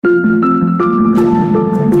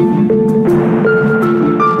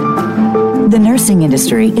nursing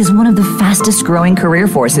industry is one of the fastest growing career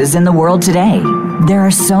forces in the world today. There are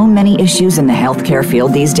so many issues in the healthcare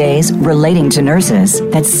field these days relating to nurses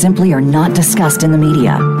that simply are not discussed in the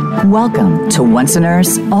media. Welcome to Once a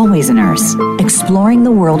Nurse, Always a Nurse, exploring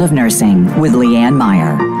the world of nursing with Leanne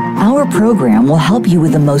Meyer. Our program will help you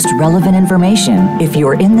with the most relevant information if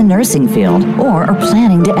you're in the nursing field or are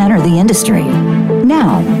planning to enter the industry.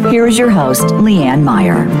 Now, here is your host, Leanne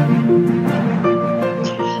Meyer.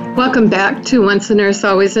 Welcome back to Once a Nurse,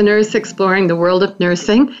 Always a Nurse, exploring the world of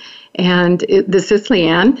nursing. And this is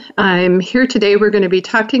Leanne. I'm here today. We're going to be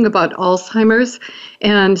talking about Alzheimer's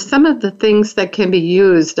and some of the things that can be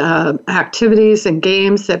used, activities and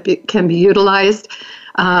games that can be utilized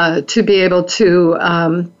to be able to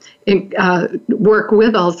work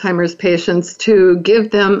with Alzheimer's patients to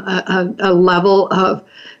give them a level of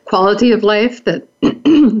quality of life that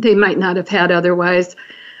they might not have had otherwise.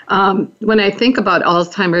 When I think about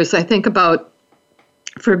Alzheimer's, I think about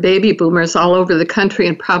for baby boomers all over the country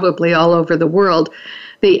and probably all over the world,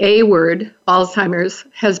 the A word, Alzheimer's,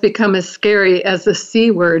 has become as scary as the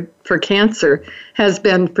C word for cancer has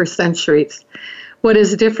been for centuries. What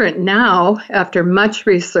is different now, after much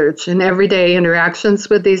research and everyday interactions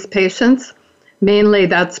with these patients, mainly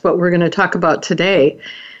that's what we're going to talk about today.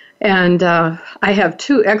 And I have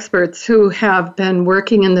two experts who have been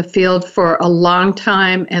working in the field for a long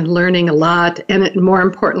time and learning a lot, and more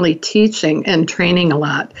importantly, teaching and training a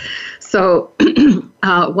lot. So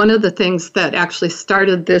one of the things that actually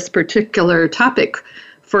started this particular topic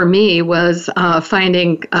for me was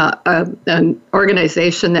finding an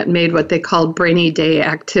organization that made what they called Brainy Day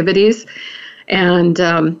Activities. And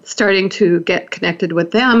starting to get connected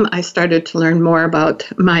with them, I started to learn more about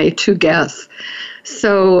my two guests.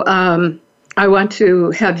 So I want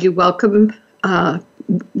to have you welcome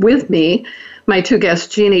with me my two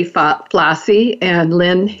guests, Jeannie Flossie and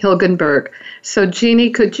Lynn Hilgenberg. So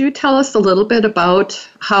Jeannie, could you tell us a little bit about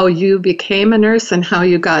how you became a nurse and how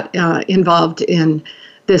you got involved in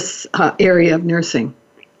this area of nursing?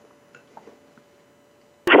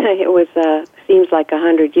 It was seems like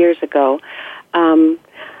 100 years ago.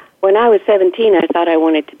 When I was 17, I thought I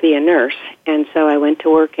wanted to be a nurse, and so I went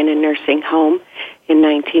to work in a nursing home in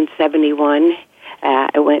 1971.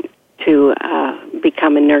 I went to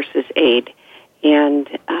become a nurse's aide, and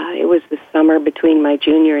it was the summer between my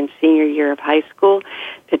junior and senior year of high school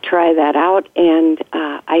to try that out, and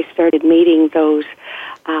I started meeting those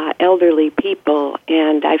elderly people,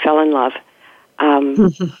 and I fell in love.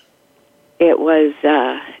 It was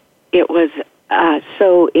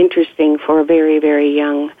so interesting for a very, very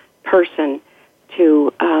young person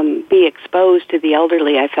to be exposed to the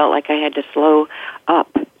elderly. I felt like I had to slow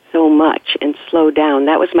up so much and slow down.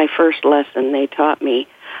 That was my first lesson they taught me.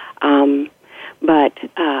 But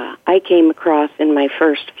I came across in my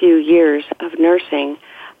first few years of nursing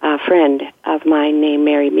a friend of mine named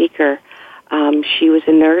Mary Meeker. She was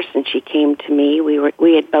a nurse, and she came to me.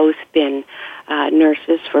 We had both been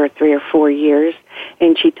nurses for 3 or 4 years,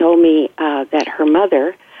 and she told me that her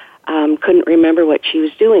mother couldn't remember what she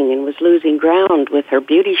was doing and was losing ground with her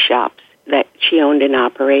beauty shops that she owned and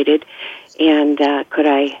operated, and could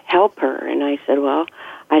I help her? And I said, well,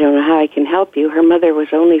 I don't know how I can help you. Her mother was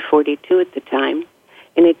only 42 at the time,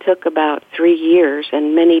 and it took about 3 years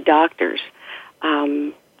and many doctors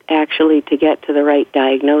actually to get to the right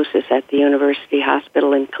diagnosis at the University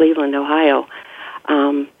Hospital in Cleveland, Ohio.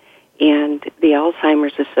 And the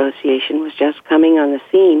Alzheimer's Association was just coming on the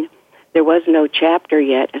scene. There was no chapter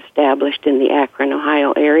yet established in the Akron,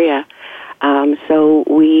 Ohio area. So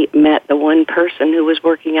we met the one person who was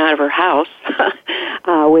working out of her house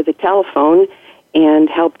with a telephone and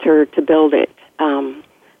helped her to build it.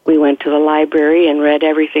 We went to the library and read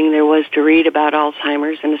everything there was to read about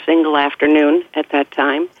Alzheimer's in a single afternoon at that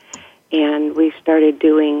time. And we started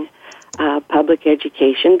doing public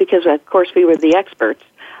education because, of course, we were the experts.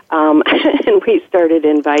 And we started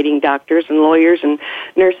inviting doctors and lawyers and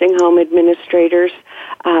nursing home administrators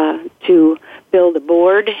to build a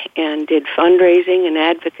board and did fundraising and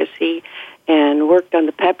advocacy and worked on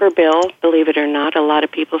the Pepper Bill. Believe it or not, a lot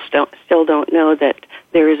of people still don't know that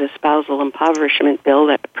there is a spousal impoverishment bill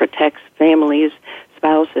that protects families,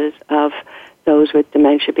 spouses of those with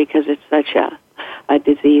dementia because it's such a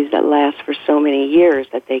disease that lasts for so many years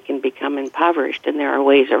that they can become impoverished, and there are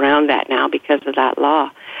ways around that now because of that law.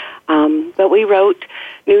 But we wrote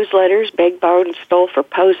newsletters, begged, borrowed, and stole for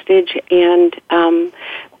postage, and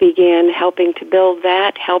began helping to build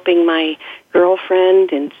that. Helping my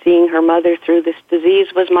girlfriend and seeing her mother through this disease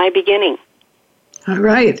was my beginning. All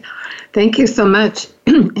right. Thank you so much.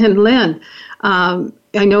 And Lynn,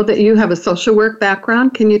 I know that you have a social work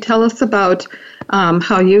background. Can you tell us about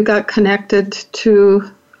how you got connected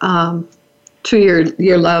to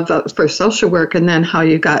your love for social work, and then how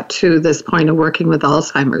you got to this point of working with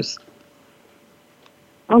Alzheimer's?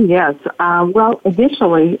 Oh, yes. Well,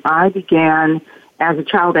 initially, I began as a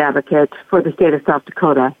child advocate for the state of South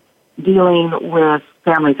Dakota, dealing with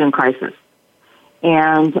families in crisis.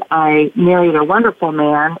 And I married a wonderful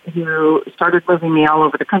man who started moving me all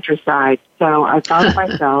over the countryside. So I found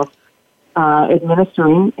myself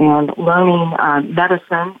administering and learning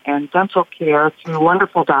medicine and dental care through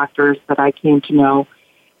wonderful doctors that I came to know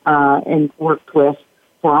and worked with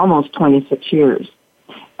for almost 26 years.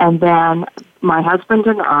 And then my husband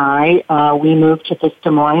and I, we moved to this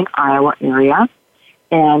Des Moines, Iowa area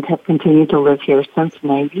and have continued to live here since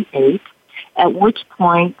 '98, at which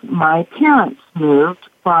point my parents moved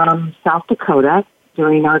from South Dakota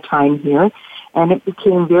during our time here, and it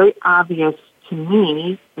became very obvious to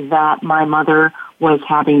me that my mother was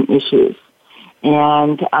having issues.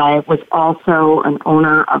 And I was also an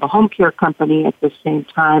owner of a home care company at the same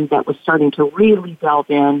time that was starting to really delve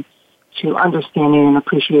in to understanding and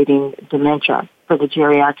appreciating dementia for the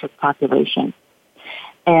geriatric population.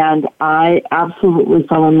 And I absolutely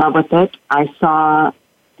fell in love with it. I saw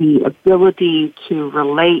the ability to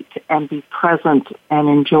relate and be present and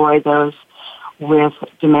enjoy those with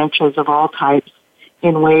dementias of all types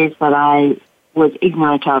in ways that I was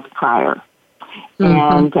ignorant of prior.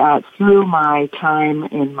 Mm-hmm. And through my time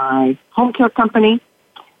in my home care company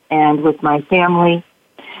and with my family,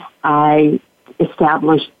 I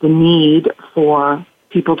established the need for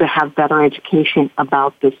people to have better education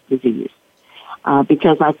about this disease.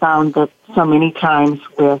 Because I found that so many times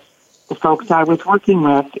with the folks I was working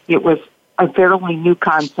with, it was a fairly new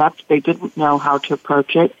concept. They didn't know how to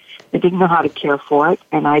approach it. They didn't know how to care for it.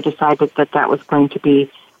 And I decided that that was going to be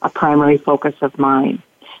a primary focus of mine.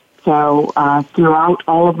 So throughout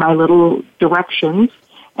all of my little directions,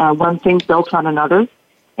 one thing built on another.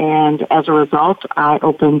 And as a result, I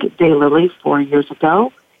opened Daylily 4 years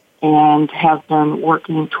ago and have been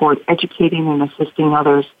working toward educating and assisting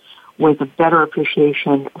others with a better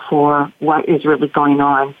appreciation for what is really going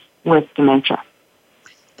on with dementia.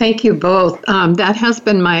 Thank you both. That has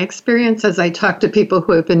been my experience as I talk to people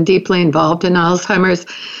who have been deeply involved in Alzheimer's,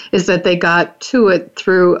 is that they got to it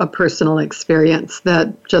through a personal experience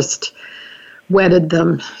that just wedded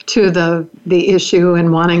them to the issue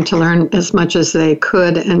and wanting to learn as much as they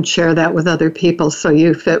could and share that with other people. So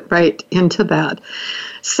you fit right into that.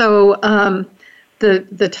 So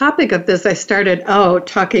the topic of this, I started out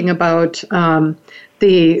talking about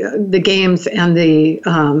the games and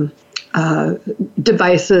the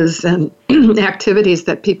devices and activities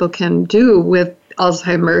that people can do with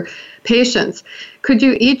Alzheimer patients. Could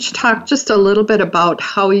you each talk just a little bit about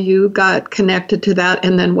how you got connected to that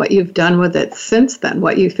and then what you've done with it since then,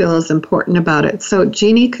 what you feel is important about it? So,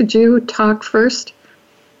 Jeannie, could you talk first?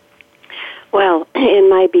 Well, in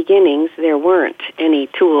my beginnings, there weren't any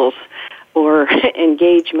tools or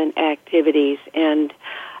engagement activities, and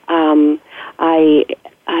I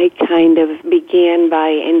kind of began by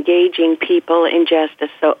engaging people in just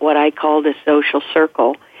what I called a social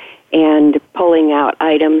circle, and pulling out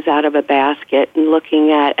items out of a basket and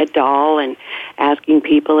looking at a doll and asking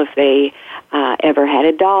people if they ever had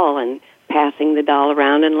a doll, and passing the doll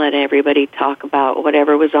around and let everybody talk about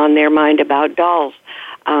whatever was on their mind about dolls.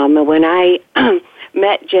 When I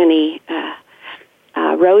met Ginny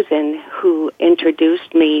Rosen, who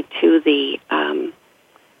introduced me to the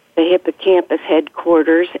hippocampus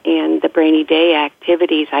headquarters and the Brainy Day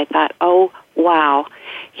activities, I thought, oh, wow,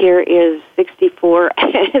 here is 64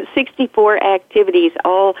 activities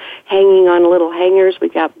all hanging on little hangers.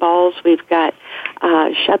 We've got balls, we've got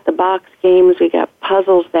shut-the-box games, we've got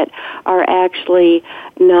puzzles that are actually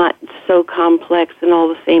not so complex and all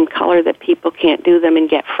the same color that people can't do them and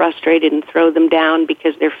get frustrated and throw them down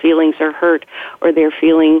because their feelings are hurt or they're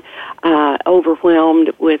feeling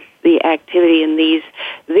overwhelmed with the activity. And these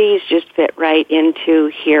just fit right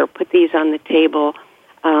into here. Put these on the table.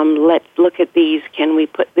 Let's look at these. Can we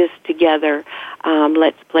put this together?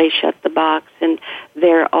 Let's play Shut the Box. And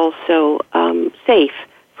they're also safe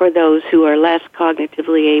for those who are less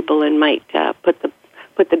cognitively able and might put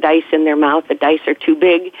the dice in their mouth. The dice are too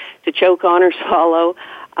big to choke on or swallow.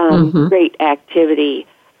 Great activity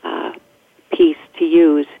piece to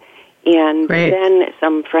use. And then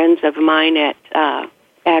some friends of mine at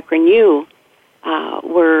Akron U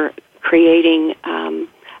were creating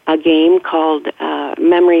a game called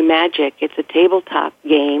Memory Magic. It's a tabletop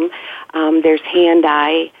game. There's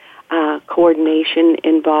hand-eye coordination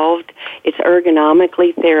involved. It's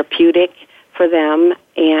ergonomically therapeutic for them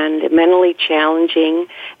and mentally challenging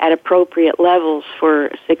at appropriate levels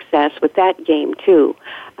for success with that game too,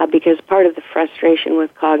 because part of the frustration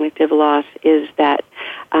with cognitive loss is that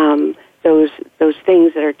those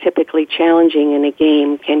things that are typically challenging in a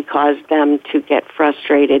game can cause them to get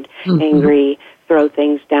frustrated, angry, throw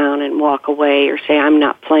things down and walk away, or say, I'm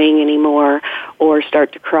not playing anymore, or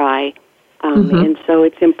start to cry. And so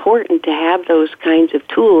it's important to have those kinds of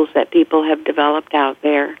tools that people have developed out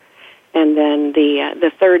there. And then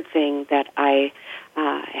the third thing that I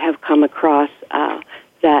have come across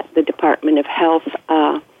that the Department of Health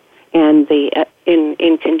and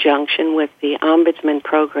in conjunction with the Ombudsman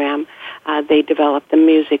program, they developed the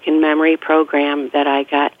Music and Memory program that I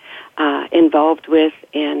got involved with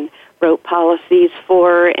and wrote policies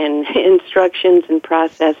for and instructions and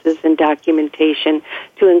processes and documentation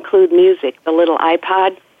to include music. The little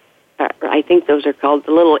iPod, I think those are called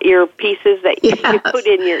the little ear pieces that you put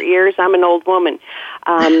in your ears. I'm an old woman.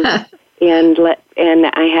 And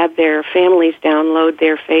I have their families download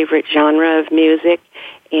their favorite genre of music,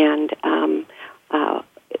 and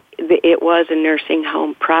it was a nursing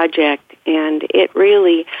home project, and it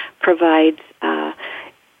really provides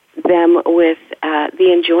them with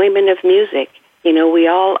the enjoyment of music. You know, we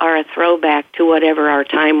all are a throwback to whatever our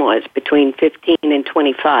time was between 15 and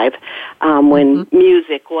 25 when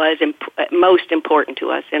music was most important to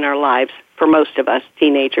us in our lives, for most of us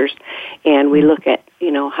teenagers. And we look at, you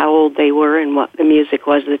know, how old they were and what the music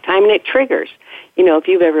was at the time, and it triggers. You know, if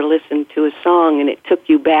you've ever listened to a song and it took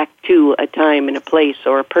you back to a time and a place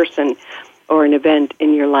or a person or an event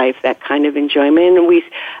in your life, that kind of enjoyment.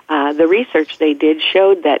 And the research they did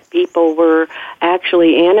showed that people were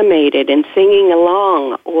actually animated and singing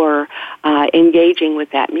along or engaging with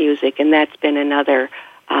that music, and that's been another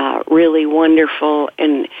really wonderful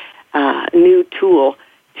and new tool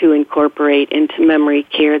to incorporate into memory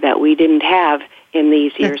care that we didn't have in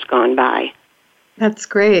these years gone by. That's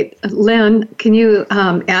great. Lynn, can you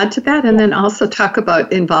add to that and then also talk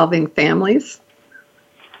about involving families?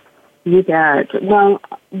 You bet. Well,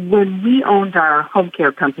 when we owned our home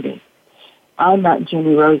care company, I met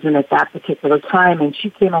Ginny Rosen at that particular time, and she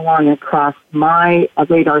came along across my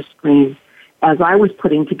radar screen as I was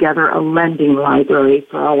putting together a lending library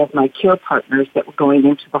for all of my care partners that were going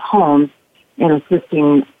into the homes and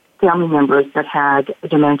assisting family members that had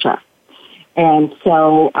dementia. And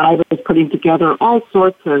so I was putting together all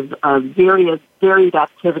sorts of varied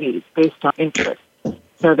activities based on interest,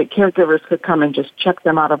 so that caregivers could come and just check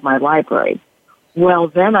them out of my library. Well,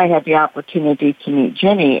 then I had the opportunity to meet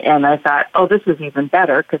Jeannie, and I thought, oh, this is even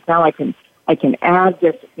better, because now I can add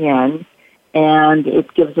this in, and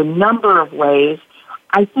it gives a number of ways.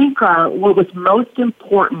 I think what was most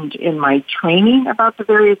important in my training about the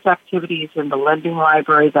various activities in the lending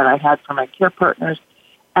library that I had for my care partners,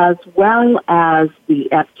 as well as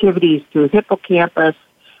the activities through Hippocampus,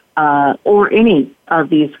 or any of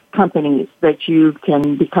these companies that you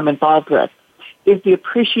can become involved with, is the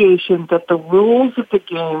appreciation that the rules of the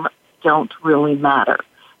game don't really matter,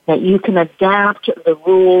 that you can adapt the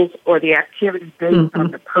rules or the activity based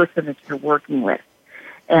on the person that you're working with.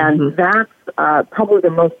 And that's probably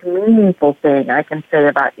the most meaningful thing I can say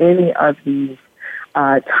about any of these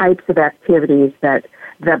types of activities that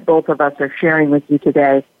both of us are sharing with you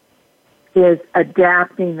today, is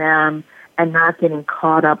adapting them and not getting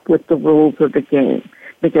caught up with the rules of the game,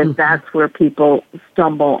 because that's where people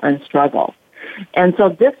stumble and struggle. And so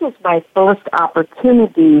this was my first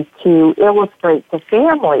opportunity to illustrate to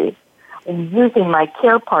families, using my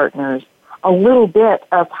care partners, a little bit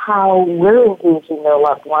of how we're engaging their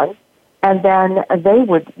loved ones, and then they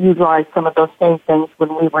would utilize some of those same things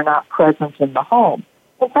when we were not present in the home.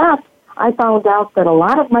 In fact, I found out that a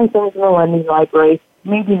lot of my things in the lending library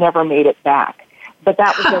maybe never made it back. But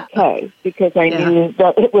that was okay, because I knew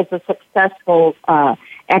that it was a successful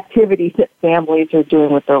activity that families are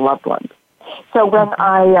doing with their loved ones. So when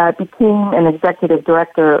I became an executive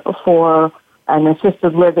director for an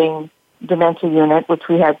assisted living dementia unit, which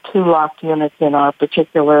we had 2 locked units in our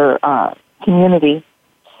particular community,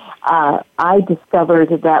 I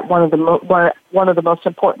discovered that one of the most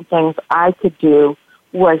important things I could do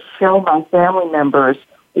was show my family members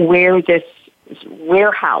where this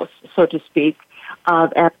warehouse, so to speak,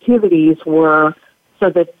 of activities were, so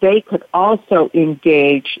that they could also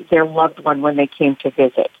engage their loved one when they came to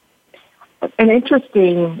visit. An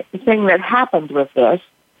interesting thing that happened with this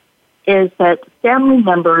is that family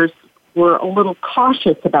members were a little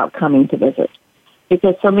cautious about coming to visit,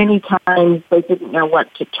 because so many times they didn't know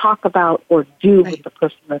what to talk about or do with the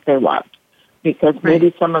person that they loved, because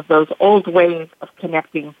maybe some of those old ways of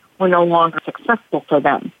connecting were no longer successful for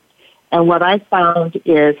them. And what I found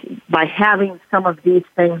is by having some of these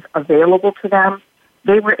things available to them,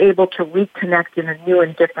 they were able to reconnect in a new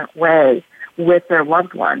and different way with their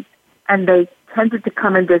loved ones. And they tended to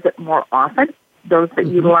come and visit more often, those that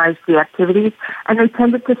utilized the activities, and they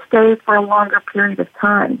tended to stay for a longer period of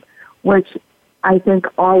time, which I think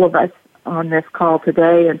all of us on this call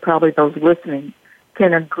today and probably those listening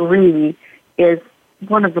can agree is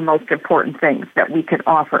one of the most important things that we can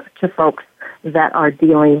offer to folks that are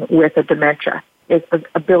dealing with a dementia, is the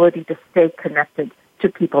ability to stay connected to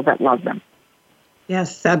people that love them.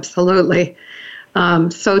 Yes, absolutely.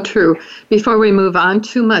 So true. Before we move on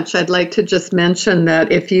too much, I'd like to just mention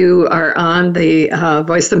that if you are on the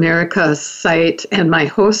Voice America site and my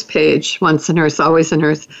host page, Once a Nurse, Always a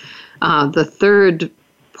Nurse, the third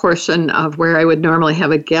portion of where I would normally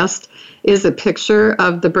have a guest is a picture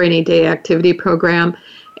of the Brainy Day Activity Program.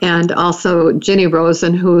 And also Ginny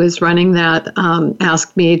Rosen, who is running that,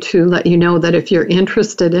 asked me to let you know that if you're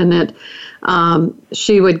interested in it,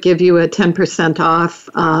 she would give you a 10% off,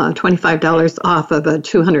 $25 off of a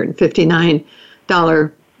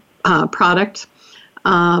 $259 product,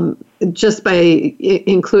 just by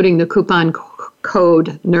including the coupon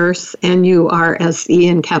code NURSE, NURSE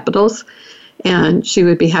in capitals. And she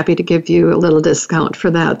would be happy to give you a little discount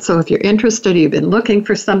for that. So if you're interested, you've been looking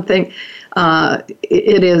for something,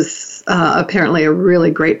 it is apparently a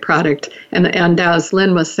really great product. And as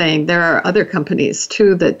Lynn was saying, there are other companies,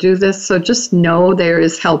 too, that do this. So just know there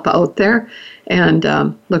is help out there and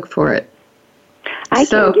look for it. I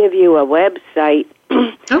can give you a website.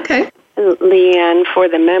 Okay. Leanne, for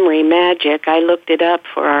the memory magic. I looked it up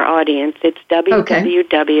for our audience. It's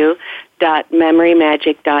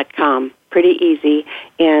www.memorymagic.com. Pretty easy,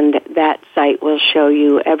 and that site will show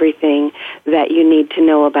you everything that you need to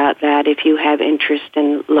know about that if you have interest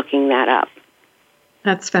in looking that up.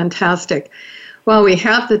 That's fantastic. Well, we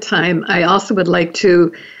have the time. I also would like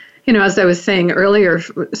to, as I was saying earlier,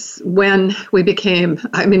 when we became,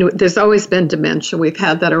 there's always been dementia. We've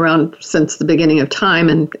had that around since the beginning of time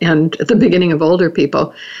and at the beginning of older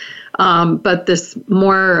people. But this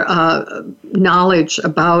more knowledge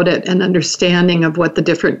about it and understanding of what the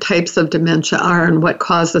different types of dementia are and what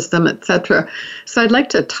causes them, et cetera. So I'd like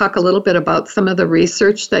to talk a little bit about some of the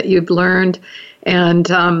research that you've learned. And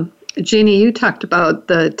Jeannie, you talked about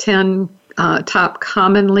the 10 top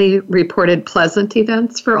commonly reported pleasant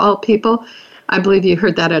events for all people. I believe you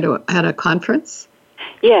heard that at a conference.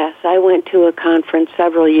 Yes, I went to a conference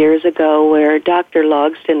several years ago where Dr.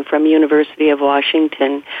 Logston from University of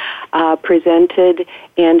Washington presented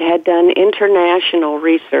and had done international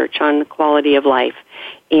research on the quality of life.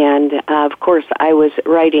 And, of course, I was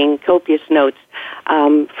writing copious notes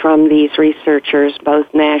from these researchers,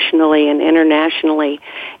 both nationally and internationally.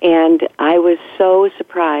 And I was so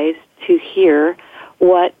surprised to hear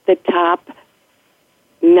what the top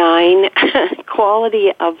 9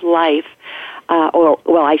 quality of life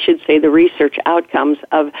I should say the research outcomes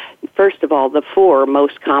of, first of all, the 4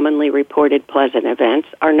 most commonly reported pleasant events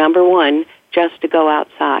are, number 1, just to go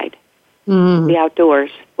outside, the outdoors,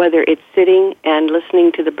 whether it's sitting and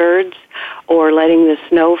listening to the birds or letting the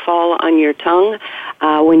snow fall on your tongue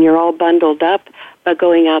when you're all bundled up, but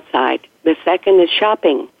going outside. The second is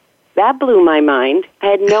shopping. That blew my mind. I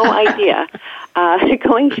had no idea.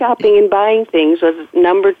 Going shopping and buying things was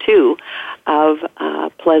number 2 of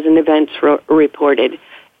pleasant events reported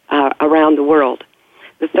around the world.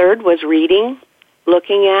 The third was reading,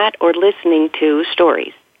 looking at, or listening to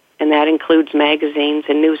stories, and that includes magazines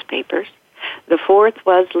and newspapers. The fourth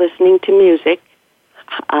was listening to music,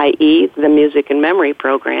 i.e. the Music and Memory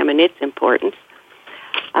Program and its importance.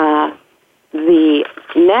 The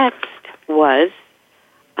next was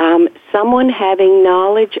someone having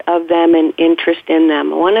knowledge of them and interest in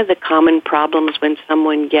them. One of the common problems when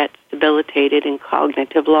someone gets debilitated and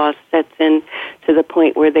cognitive loss sets in to the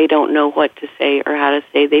point where they don't know what to say or how to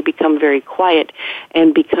say, they become very quiet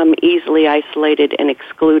and become easily isolated and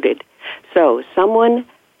excluded. So someone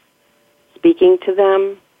speaking to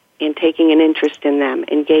them and taking an interest in them,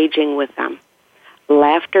 engaging with them.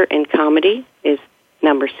 Laughter and comedy is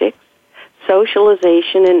number 6.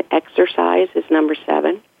 Socialization and exercise is number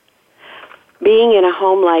 7. Being in a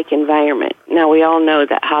home-like environment. Now, we all know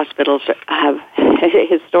that hospitals have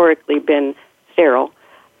historically been sterile,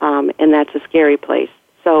 and that's a scary place.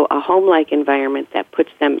 So a home-like environment that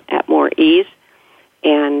puts them at more ease.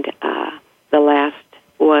 And the last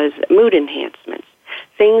was mood enhancements,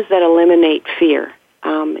 things that eliminate fear.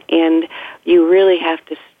 And you really have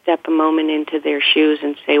to step a moment into their shoes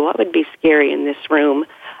and say, what would be scary in this room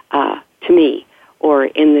to me, or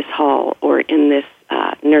in this hall, or in this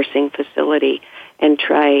nursing facility, and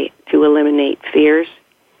try to eliminate fears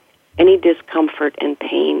any discomfort and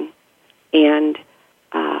pain, and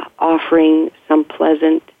offering some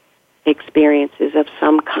pleasant experiences of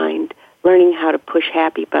some kind, learning how to push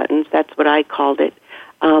happy buttons. That's what I called it.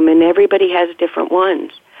 And everybody has different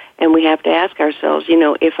ones. And we have to ask ourselves,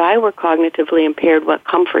 if I were cognitively impaired, what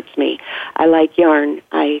comforts me? I like yarn.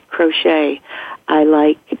 I crochet. I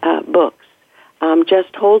like books.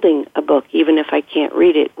 Just holding a book, even if I can't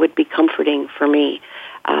read it, would be comforting for me.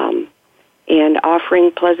 And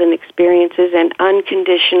offering pleasant experiences and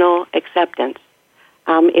unconditional acceptance.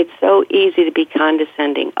 It's so easy to be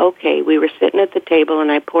condescending. Okay, we were sitting at the table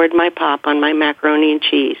and I poured my pop on my macaroni and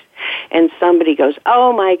cheese. And somebody goes,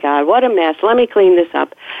 oh my God, what a mess. Let me clean this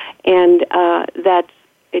up. And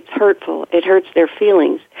it's hurtful. It hurts their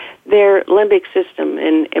feelings. Their limbic system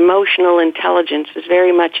and emotional intelligence is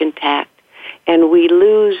very much intact. And we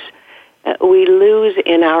lose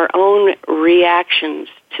in our own reactions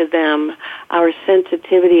to them our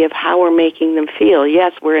sensitivity of how we're making them feel.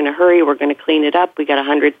 Yes, we're in a hurry. We're going to clean it up. We got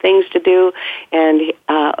 100 things to do, and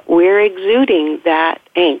we're exuding that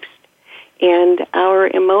angst. And our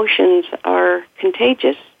emotions are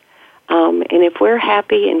contagious. And if we're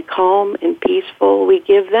happy and calm and peaceful, we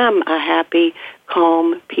give them a happy,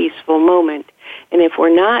 calm, peaceful moment. And if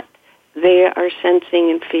we're not, they are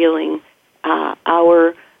sensing and feeling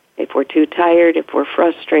if we're too tired, if we're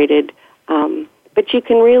frustrated. But you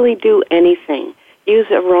can really do anything. Use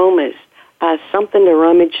aromas, something to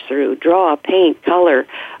rummage through, draw, paint, color,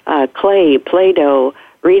 clay, Play-Doh,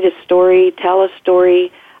 read a story, tell a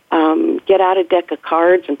story, get out a deck of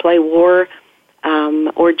cards and play war,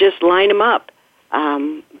 or just line them up.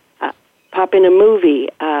 Pop in a movie.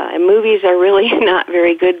 And movies are really not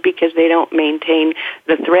very good because they don't maintain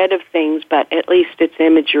the thread of things, but at least it's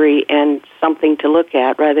imagery and something to look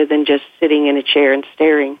at rather than just sitting in a chair and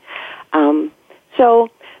staring. So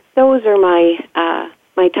those are my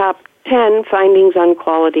top 10 findings on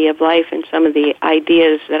quality of life and some of the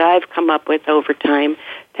ideas that I've come up with over time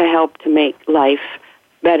to help to make life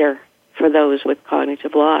better for those with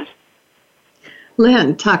cognitive loss.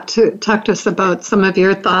 Lynn, talk to us about some of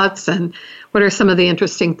your thoughts and what are some of the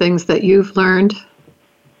interesting things that you've learned?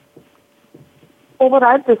 Well, what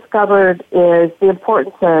I've discovered is the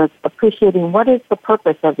importance of appreciating what is the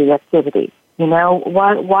purpose of the activity.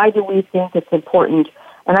 Why do we think it's important?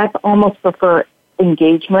 And I almost prefer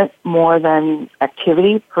engagement more than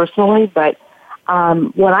activity personally, but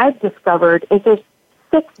what I've discovered is there's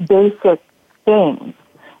 6 basic things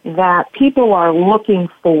that people are looking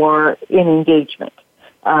for in engagement,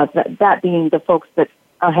 that being the folks that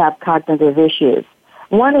have cognitive issues.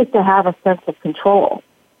 One is to have a sense of control.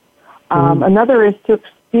 Another is to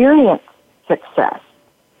experience success,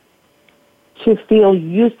 to feel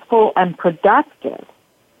useful and productive,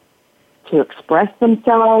 to express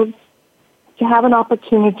themselves, to have an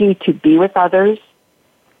opportunity to be with others,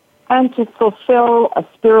 and to fulfill a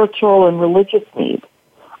spiritual and religious need.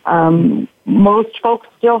 Most folks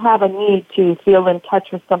still have a need to feel in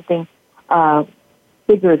touch with something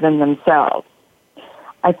bigger than themselves.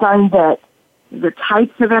 I find that the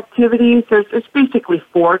types of activities, there's basically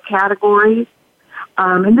 4 categories.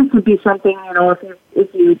 And this would be something,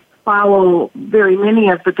 if you follow very many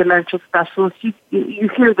of the dementia specialists, you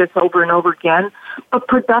hear this over and over again, but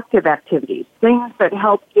productive activities, things that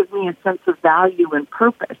help give me a sense of value and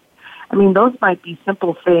purpose. I mean, those might be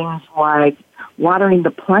simple things like watering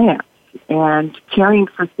the plants and caring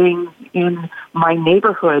for things in my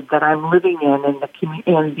neighborhood that I'm living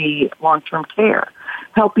in the long-term care,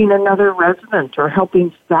 helping another resident or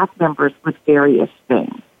helping staff members with various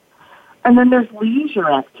things. And then there's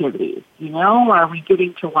leisure activities. Are we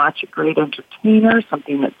getting to watch a great entertainer,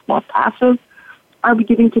 something that's more passive? Are we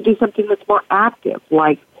getting to do something that's more active,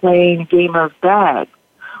 like playing a game of bag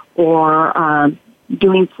or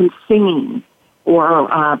doing some singing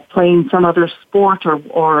or playing some other sport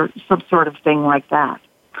or some sort of thing like that?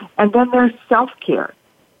 And then there's self-care,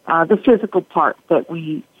 the physical part that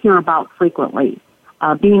we hear about frequently,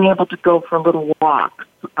 being able to go for a little walk,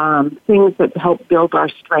 things that help build our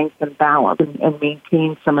strength and balance and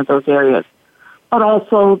maintain some of those areas. But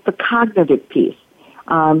also the cognitive piece,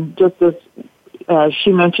 just as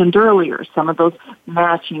she mentioned earlier, some of those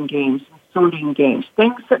matching games, sorting games,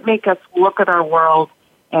 things that make us look at our world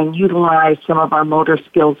and utilize some of our motor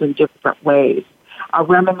skills in different ways. Our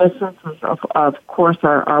reminiscences, of course,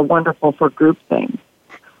 are wonderful for group things.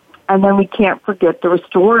 And then we can't forget the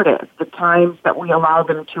restorative, the times that we allow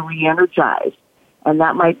them to re-energize. And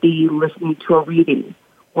that might be listening to a reading,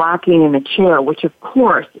 rocking in a chair, which of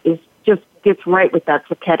course is just gets right with that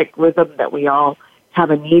circadian rhythm that we all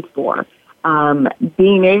have a need for.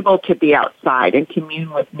 Being able to be outside and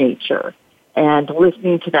commune with nature and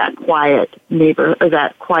listening to that quiet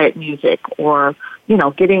music, or,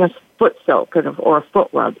 getting a foot soak or a foot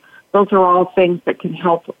rub. Those are all things that can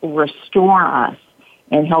help restore us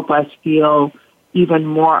and help us feel even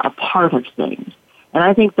more a part of things. And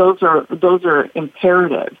I think those are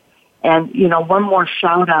imperative. And, one more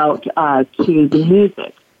shout out to the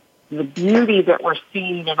music. The beauty that we're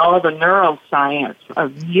seeing in all the neuroscience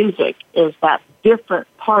of music is that different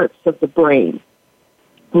parts of the brain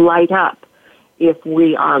light up if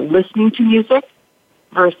we are listening to music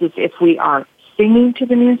versus if we are singing to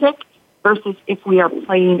the music versus if we are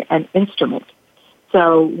playing an instrument.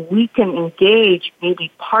 So we can engage maybe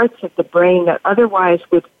parts of the brain that otherwise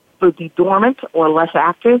would be dormant or less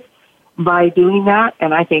active by doing that.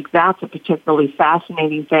 And I think that's a particularly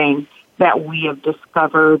fascinating thing that we have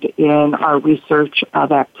discovered in our research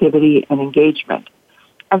of activity and engagement.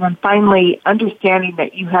 And then finally, understanding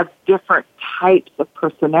that you have different types of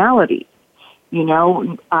personalities. You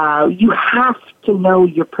have to know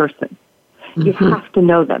your person. Mm-hmm. You have to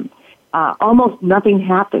know them. Almost nothing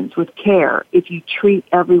happens with care if you treat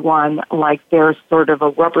everyone like they're sort of a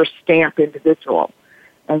rubber stamp individual.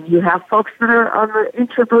 And you have folks that are on the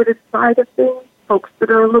introverted side of things, folks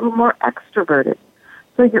that are a little more extroverted.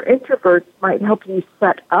 So your introverts might help you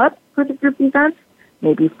set up for the group events,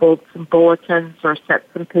 maybe fold some bulletins or set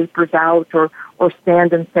some papers out or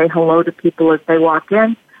stand and say hello to people as they walk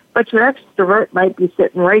in. But your extrovert might be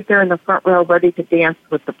sitting right there in the front row ready to dance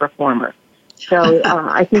with the performer. So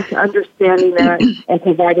I think understanding that and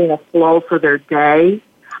providing a flow for their day.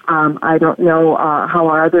 I don't know how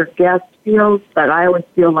our other guest feels, but I always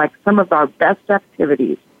feel like some of our best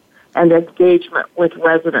activities and engagement with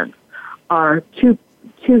residents are two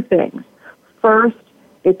things. First,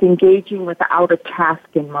 it's engaging without a task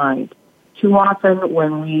in mind. Too often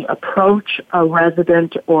when we approach a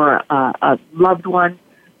resident or a loved one,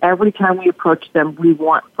 every time we approach them, we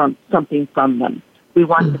want something from them. We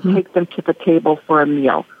want to take them to the table for a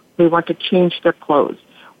meal. We want to change their clothes.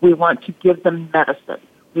 We want to give them medicine.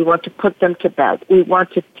 We want to put them to bed. We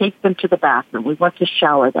want to take them to the bathroom. We want to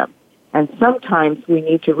shower them. And sometimes we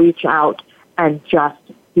need to reach out and just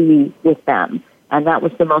be with them. And that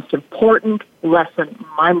was the most important lesson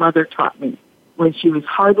my mother taught me when she was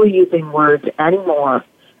hardly using words anymore.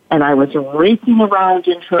 And I was racing around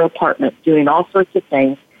in her apartment doing all sorts of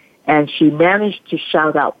things. And she managed to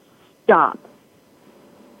shout out, "Stop."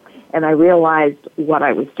 And I realized what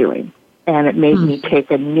I was doing. And it made me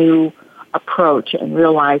take a new approach and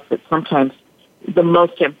realize that sometimes the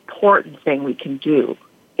most important thing we can do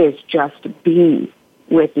is just be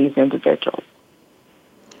with these individuals.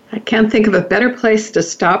 I can't think of a better place to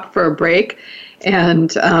stop for a break,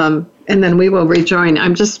 and then we will rejoin.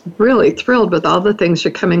 I'm just really thrilled with all the things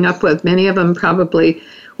you're coming up with. Many of them probably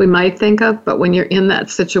we might think of, but when you're in that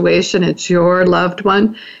situation, it's your loved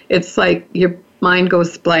one, it's like your mind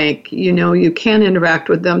goes blank. You can't interact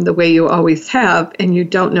with them the way you always have, and you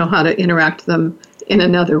don't know how to interact with them in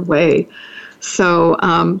another way. So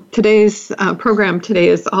today's program today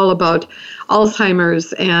is all about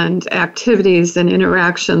Alzheimer's and activities and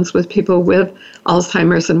interactions with people with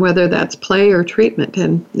Alzheimer's, and whether that's play or treatment,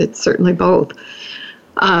 and it's certainly both.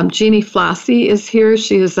 Jeannie Flossie is here.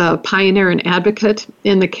 She is a pioneer and advocate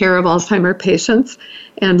in the care of Alzheimer patients,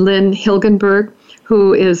 and Lynn Hilgenberg,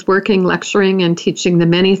 who is working, lecturing, and teaching the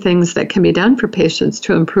many things that can be done for patients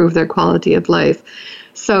to improve their quality of life.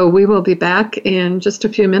 So we will be back in just a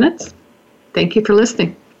few minutes. Thank you for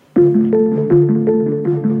listening.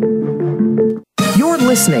 You're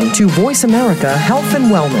listening to Voice America Health and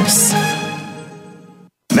Wellness.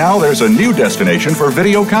 Now there's a new destination for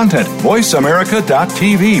video content,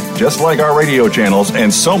 voiceamerica.tv. Just like our radio channels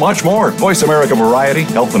and so much more. Voice America Variety,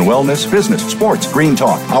 Health and Wellness, Business, Sports, Green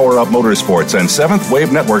Talk, Power Up Motorsports, and Seventh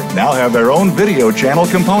Wave Network now have their own video channel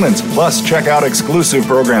components. Plus, check out exclusive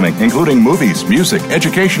programming, including movies, music,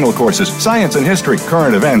 educational courses, science and history,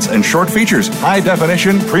 current events, and short features.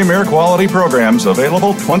 High-definition, premier quality programs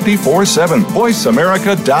available 24/7.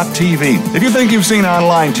 voiceamerica.tv. If you think you've seen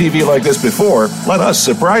online TV like this before, let us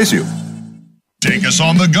surprise you. Take us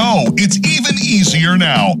on the go. It's even easier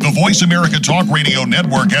now. The Voice America Talk Radio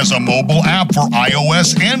Network has a mobile app for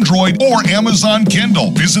iOS, Android, or Amazon Kindle.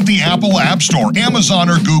 Visit the Apple App Store, Amazon,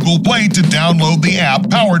 or Google Play to download the app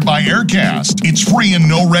powered by Aircast. It's free and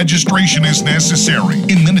no registration is necessary.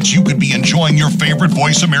 In minutes, you could be enjoying your favorite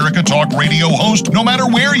Voice America Talk Radio host no matter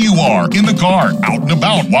where you are, in the car, out and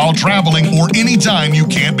about, while traveling, or anytime you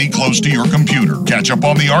can't be close to your computer. Catch up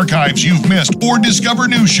on the archives you've missed or discover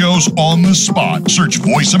new shows on the spot. Search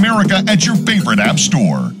Voice America at your favorite app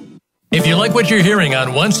store. If you like what you're hearing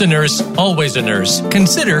on Once a Nurse, Always a Nurse,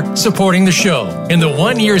 consider supporting the show. In the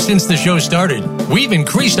 1 year since the show started, we've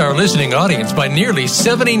increased our listening audience by nearly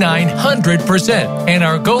 7,900%, and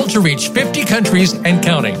our goal to reach 50 countries and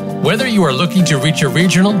counting. Whether you are looking to reach a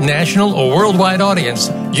regional, national, or worldwide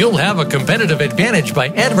audience, you'll have a competitive advantage by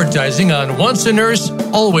advertising on Once a Nurse,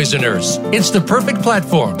 Always a Nurse. It's the perfect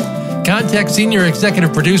platform. Contact Senior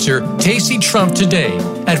Executive Producer Tacey Trump today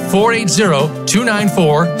at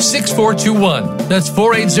 480-294-6421. That's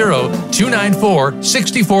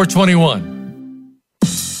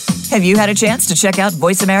 480-294-6421. Have you had a chance to check out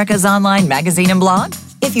Voice America's online magazine and blog?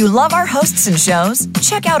 If you love our hosts and shows,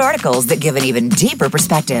 check out articles that give an even deeper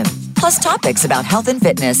perspective, plus topics about health and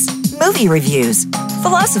fitness, movie reviews,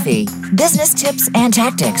 philosophy, business tips and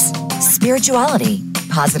tactics, spirituality,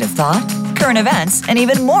 positive thought, current events, and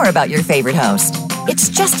even more about your favorite host. It's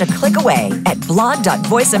just a click away at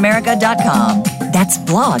blog.voiceamerica.com. That's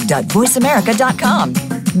blog.voiceamerica.com.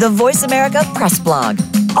 The Voice America Press Blog.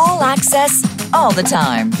 All access, all the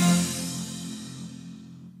time.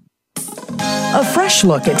 A fresh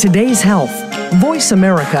look at today's health. Voice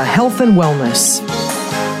America Health and Wellness.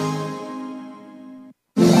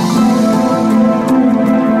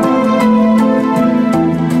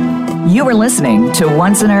 You are listening to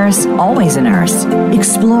Once a Nurse, Always a Nurse,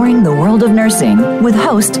 exploring the world of nursing with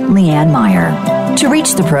host Leanne Meyer. To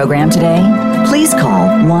reach the program today, please call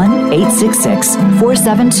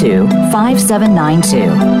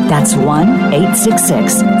 1-866-472-5792. That's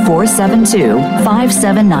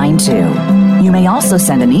 1-866-472-5792. You may also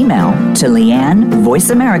send an email to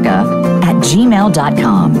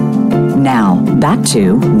leannevoiceamerica@gmail.com. Now, back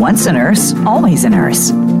to Once a Nurse, Always a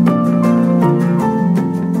Nurse.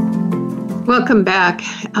 Welcome back.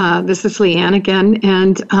 This is Leanne again.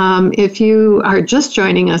 And if you are just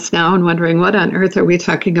joining us now and wondering what on earth are we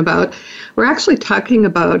talking about, we're actually talking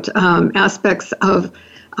about aspects of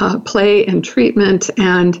play and treatment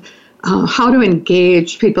and how to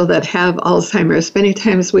engage people that have Alzheimer's. Many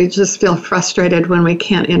times we just feel frustrated when we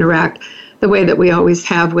can't interact the way that we always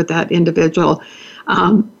have with that individual.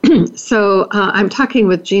 So I'm talking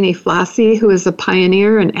with Jeannie Flossie, who is a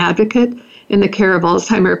pioneer and advocate in the care of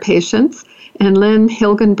Alzheimer patients, and Lynn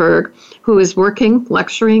Hilgenberg, who is working,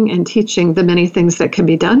 lecturing, and teaching the many things that can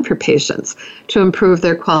be done for patients to improve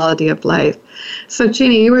their quality of life. So,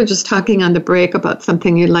 Jeannie, you were just talking on the break about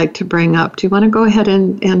something you'd like to bring up. Do you want to go ahead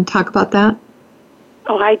and talk about that?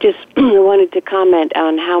 Oh, I just wanted to comment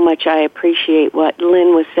on how much I appreciate what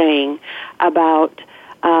Lynn was saying about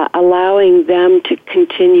allowing them to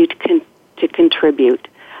continue to contribute.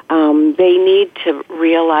 They need to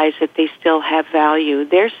realize that they still have value.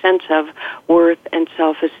 Their sense of worth and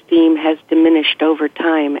self-esteem has diminished over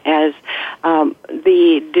time as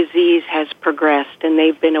the disease has progressed, and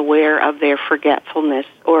they've been aware of their forgetfulness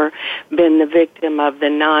or been the victim of the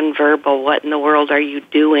nonverbal, what in the world are you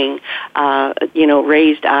doing,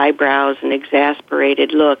 raised eyebrows and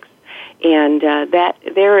exasperated looks. And that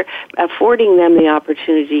they're affording them the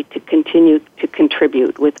opportunity to continue to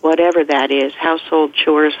contribute with whatever that is, household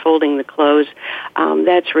chores, folding the clothes.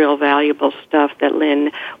 That's real valuable stuff that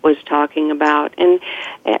Lynn was talking about. And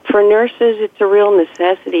for nurses, it's a real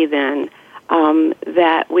necessity then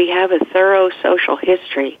that we have a thorough social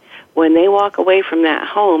history. When they walk away from that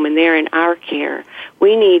home and they're in our care,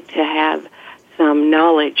 we need to have some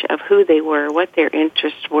knowledge of who they were, what their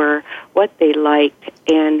interests were, what they liked,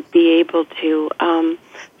 and be able to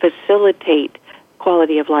facilitate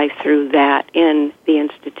quality of life through that in the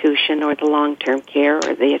institution or the long-term care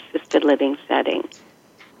or the assisted living setting.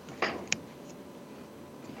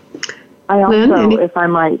 I also, if I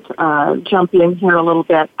might jump in here a little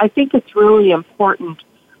bit, I think it's really important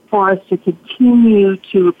for us to continue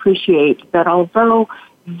to appreciate that although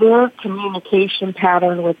their communication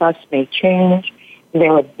pattern with us may change,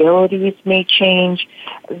 their abilities may change,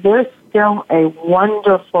 they're still a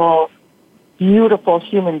wonderful, beautiful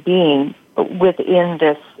human being within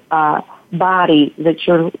this body that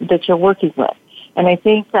you're working with. And I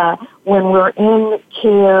think when we're in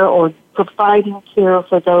care or providing care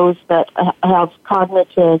for those that have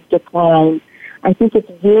cognitive decline, I think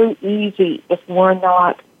it's very easy if we're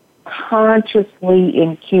not consciously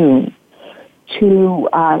in tune to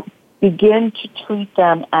begin to treat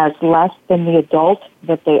them as less than the adult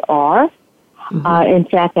that they are. Mm-hmm. In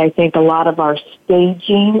fact, I think a lot of our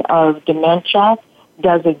staging of dementia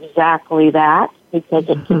does exactly that because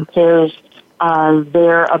it compares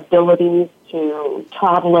their abilities to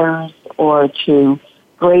toddlers or to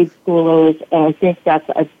grade schoolers, and I think that's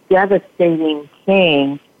a devastating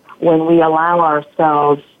thing when we allow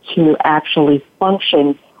ourselves to actually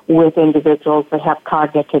function with individuals that have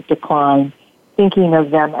cognitive decline. I thinking of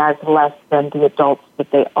them as less than the adults that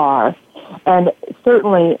they are. And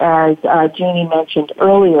certainly, as Jeannie mentioned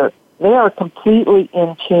earlier, they are completely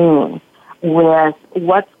in tune with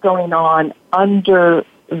what's going on under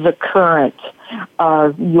the current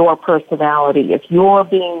of your personality. If you're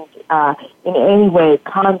being in any way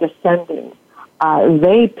condescending,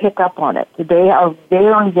 they pick up on it. They are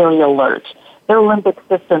very, very alert. Their limbic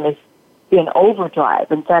system is in overdrive.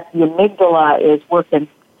 In fact, the amygdala is working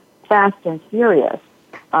fast and furious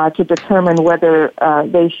to determine whether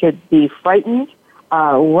they should be frightened,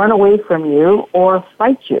 run away from you, or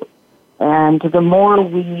fight you. And the more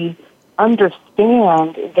we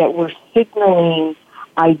understand that we're signaling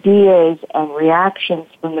ideas and reactions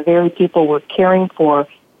from the very people we're caring for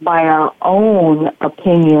by our own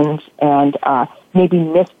opinions and maybe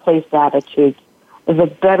misplaced attitudes, the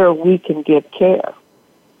better we can give care.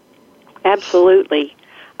 Absolutely.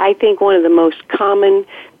 I think one of the most common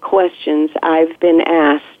questions I've been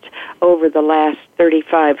asked over the last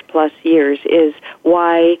 35 plus years is,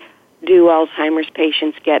 why do Alzheimer's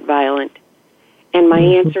patients get violent? And my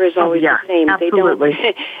answer is always the same.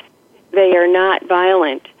 Absolutely. They are not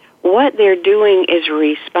violent. What they're doing is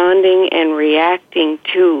responding and reacting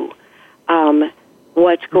to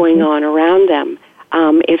what's going on around them.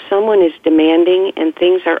 If someone is demanding and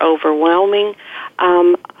things are overwhelming,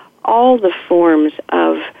 all the forms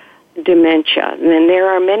of dementia, and there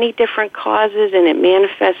are many different causes, and it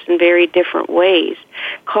manifests in very different ways,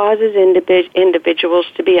 causes individuals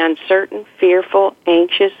to be uncertain, fearful,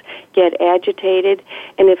 anxious, get agitated,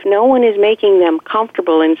 and if no one is making them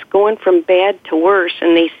comfortable and it's going from bad to worse,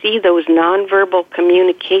 and they see those nonverbal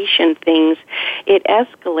communication things, it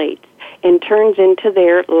escalates and turns into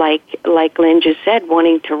their, like Lynn just said,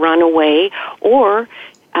 wanting to run away, or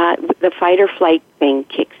the fight or flight thing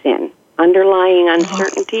kicks in. Underlying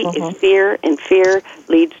uncertainty is fear, and fear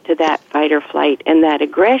leads to that fight or flight. And that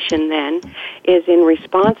aggression then is in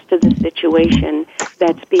response to the situation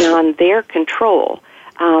that's beyond their control.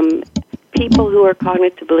 People who are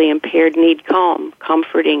cognitively impaired need calm,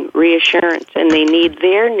 comforting, reassurance, and they need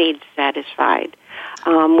their needs satisfied,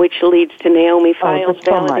 which leads to Naomi Feil's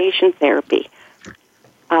validation therapy.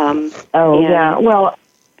 Yeah. Well,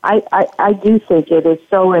 I do think it is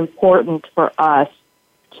so important for us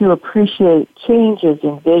to appreciate changes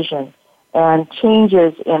in vision and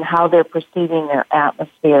changes in how they're perceiving their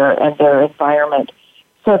atmosphere and their environment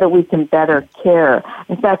so that we can better care.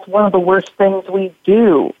 In fact, one of the worst things we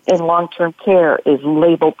do in long-term care is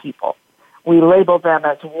label people. We label them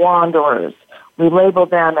as wanderers. We label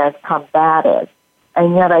them as combative.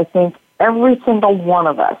 And yet I think every single one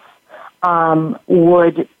of us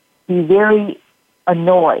would be very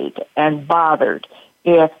annoyed and bothered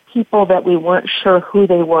if people that we weren't sure who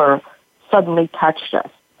they were suddenly touched us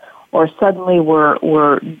or suddenly were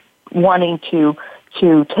wanting to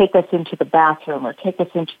take us into the bathroom or take us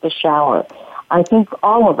into the shower. I think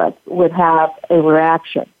all of us would have a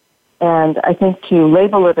reaction. And I think to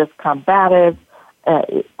label it as combative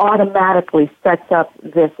it automatically sets up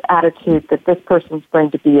this attitude that this person's going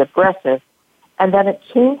to be aggressive. And then it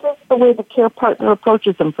changes the way the care partner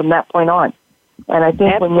approaches them from that point on. And I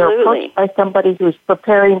think when you're approached by somebody who's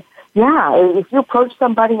preparing, if you approach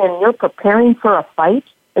somebody and you're preparing for a fight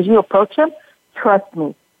as you approach them, trust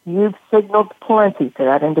me, you've signaled plenty to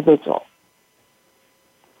that individual.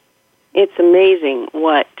 It's amazing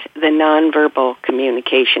what the nonverbal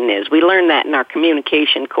communication is. We learn that in our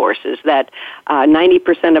communication courses, that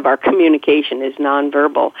 90% of our communication is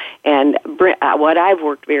nonverbal. And what I've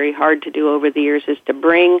worked very hard to do over the years is to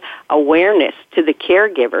bring awareness to the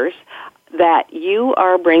caregivers that you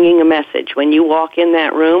are bringing a message when you walk in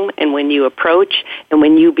that room and when you approach and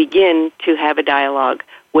when you begin to have a dialogue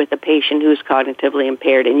with a patient who's cognitively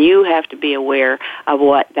impaired, and you have to be aware of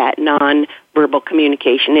what that non-verbal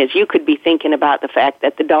communication is. You could be thinking about the fact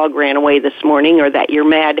that the dog ran away this morning or that you're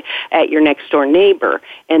mad at your next-door neighbor,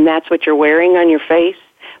 and that's what you're wearing on your face,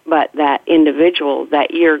 but that individual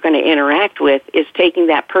that you're going to interact with is taking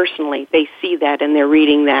that personally. They see that, and they're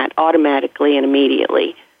reading that automatically and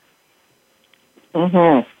immediately.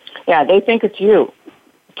 Yeah, they think it's you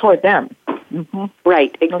toward them.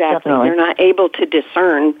 Right, exactly. They're not able to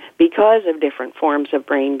discern because of different forms of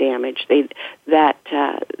brain damage. That's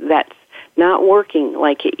not working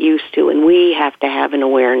like it used to, and we have to have an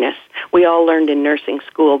awareness. We all learned in nursing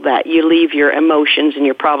school that you leave your emotions and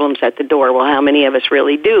your problems at the door. Well, how many of us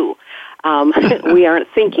really do? We aren't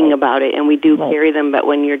thinking about it, and we do carry them, but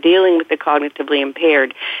when you're dealing with the cognitively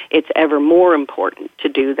impaired, it's ever more important to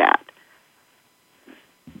do that.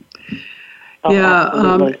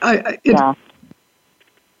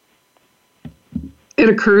 it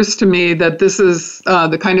occurs to me that this is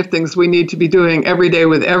the kind of things we need to be doing every day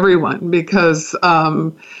with everyone, because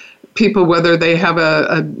people, whether they have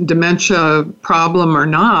a dementia problem or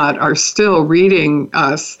not, are still reading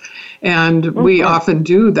us. And we often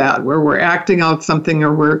do that, where we're acting out something,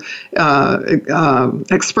 or we're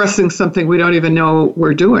expressing something we don't even know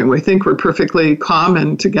we're doing. We think we're perfectly calm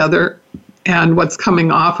and together, and what's coming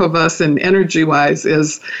off of us and energy-wise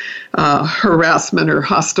is harassment or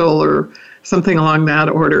hostile or something along that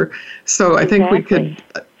order. So I think we could,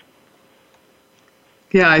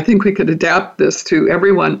 I think we could adapt this to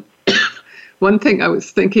everyone. One thing I was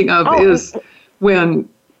thinking of is when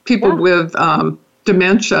people with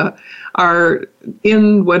dementia are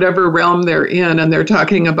in whatever realm they're in, and they're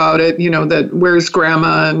talking about it, that where's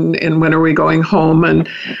grandma and when are we going home, and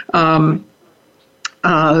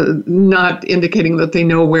not indicating that they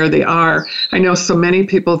know where they are. I know so many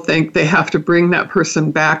people think they have to bring that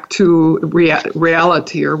person back to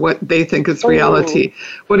reality, or what they think is reality.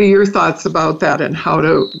 What are your thoughts about that, and how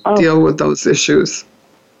to deal with those issues?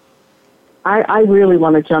 I really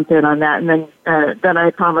want to jump in on that, and then I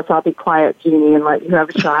promise I'll be quiet, Jeannie, and let you have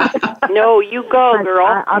a shot. No, you go,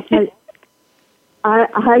 girl. I'll tell you.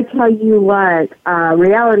 I tell you what,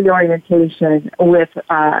 reality orientation with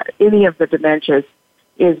any of the dementias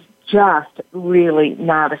is just really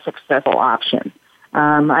not a successful option.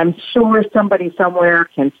 I'm sure somebody somewhere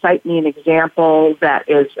can cite me an example that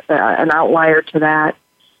is an outlier to that,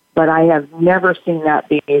 but I have never seen that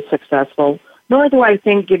be successful. Nor do I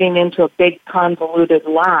think getting into a big convoluted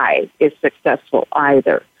lie is successful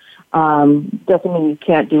either. Doesn't mean you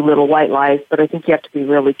can't do little white lies, but I think you have to be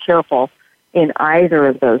really careful in either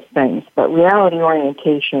of those things. But reality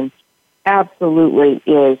orientation absolutely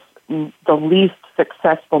is the least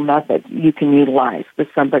successful method you can utilize with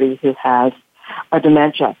somebody who has a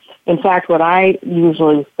dementia. In fact, what I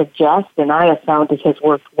usually suggest, and I have found it has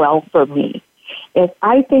worked well for me, is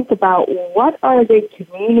I think about what are they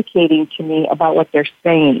communicating to me about what they're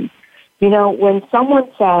saying. When someone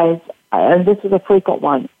says, and this is a frequent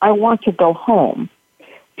one, I want to go home,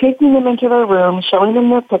 taking them into their room, showing them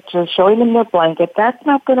their pictures, showing them their blanket, that's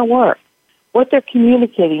not going to work. What they're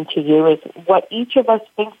communicating to you is what each of us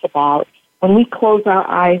thinks about when we close our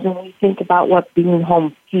eyes and we think about what being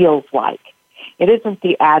home feels like. It isn't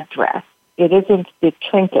the address. It isn't the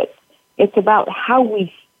trinkets. It's about how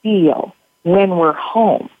we feel when we're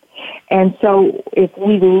home. And so if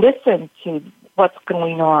we listen to what's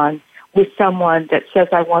going on with someone that says,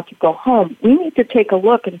 I want to go home, we need to take a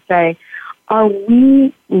look and say, are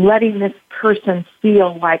we letting this person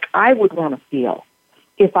feel like I would want to feel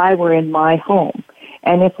if I were in my home?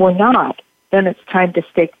 And if we're not, then it's time to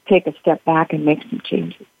take a step back and make some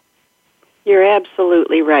changes. You're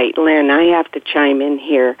absolutely right, Lynn. I have to chime in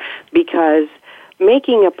here, because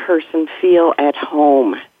making a person feel at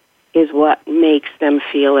home is what makes them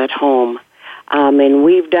feel at home. And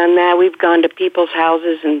we've done that. We've gone to people's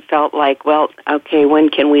houses and felt like, well, okay, when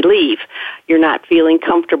can we leave? You're not feeling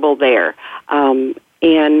comfortable there.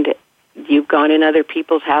 And you've gone in other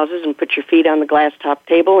people's houses and put your feet on the glass top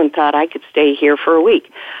table and thought, I could stay here for a week.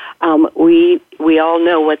 We all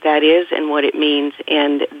know what that is and what it means,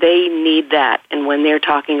 and they need that. And when they're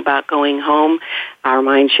talking about going home, our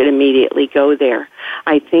mind should immediately go there.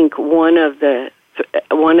 I think one of the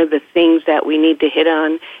things that we need to hit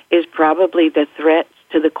on is probably the threats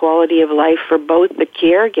to the quality of life for both the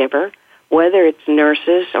caregiver, whether it's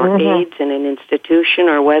nurses or aides in an institution,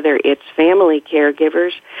 or whether it's family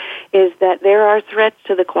caregivers, is that there are threats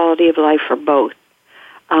to the quality of life for both.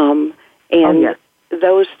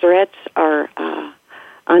 Those threats are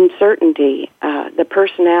uncertainty, the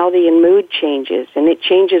personality and mood changes, and it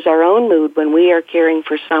changes our own mood when we are caring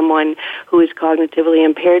for someone who is cognitively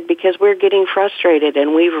impaired, because we're getting frustrated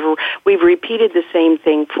and we've repeated the same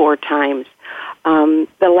thing 4 times.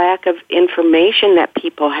 The lack of information that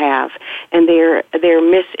people have and their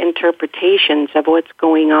misinterpretations of what's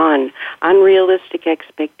going on, unrealistic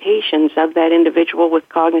expectations of that individual with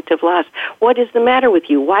cognitive loss. What is the matter with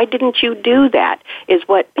you? Why didn't you do that? Is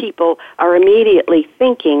what people are immediately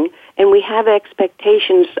thinking, and we have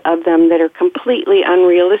expectations of them that are completely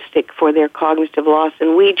unrealistic for their cognitive loss,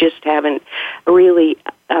 and we just haven't really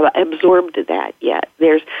absorbed that yet.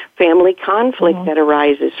 There's family conflict that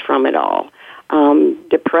arises from it all.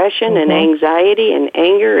 Depression and anxiety and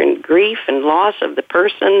anger and grief and loss of the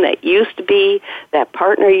person that used to be, that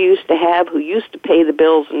partner you used to have, who used to pay the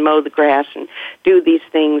bills and mow the grass and do these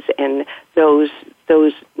things, and those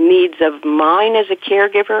needs of mine as a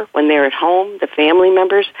caregiver when they're at home, the family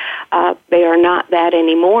members, they are not that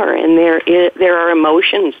anymore, and there are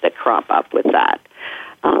emotions that crop up with that.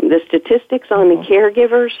 The statistics on the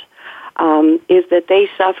caregivers is that they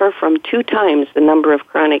suffer from 2 times the number of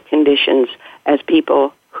chronic conditions as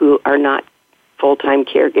people who are not full-time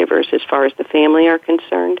caregivers as far as the family are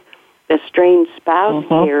concerned. The strained spouse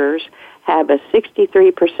carers have a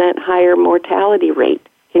 63% higher mortality rate.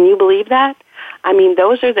 Can you believe that? I mean,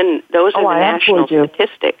 those are the national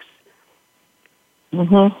statistics.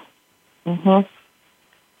 And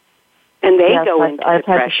they go into I've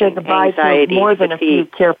had to say goodbye anxiety, to more than fatigue. a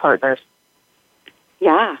few care partners.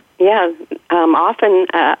 Yeah. Often,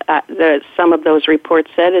 some of those reports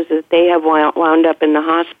said is that they have wound up in the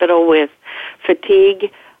hospital with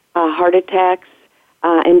fatigue, heart attacks,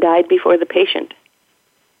 and died before the patient.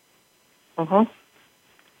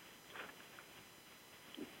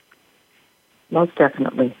 Most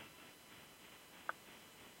definitely.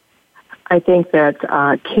 I think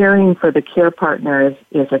that caring for the care partners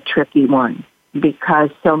is a tricky one because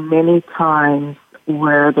so many times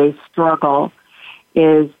where they struggle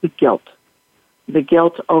is the guilt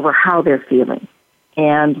over how they're feeling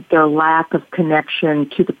and their lack of connection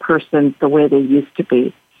to the person the way they used to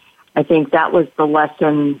be. I think that was the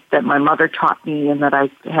lesson that my mother taught me and that I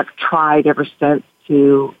have tried ever since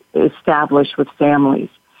to establish with families.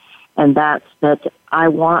 And that's that I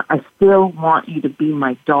still want you to be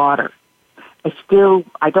my daughter.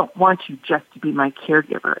 I don't want you just to be my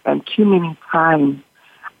caregiver. And too many times,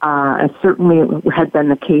 and certainly it had been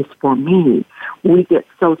the case for me, we get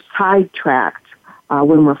so sidetracked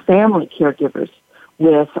when we're family caregivers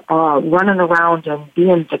with running around and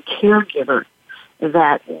being the caregiver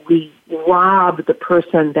that we rob the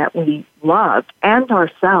person that we love and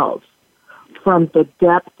ourselves from the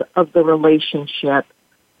depth of the relationship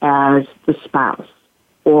as the spouse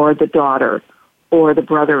or the daughter or the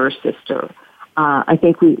brother or sister. I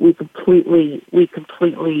think we completely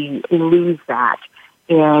lose that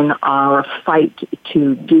in our fight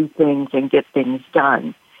to do things and get things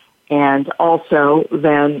done. And also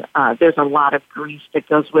then there's a lot of grief that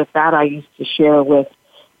goes with that. I used to share with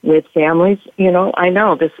families, I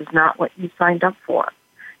know this is not what you signed up for.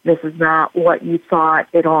 This is not what you thought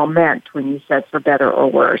it all meant when you said for better or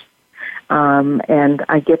worse. And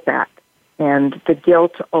I get that. And the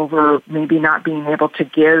guilt over maybe not being able to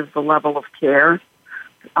give the level of care,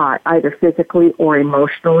 either physically or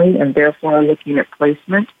emotionally, and therefore looking at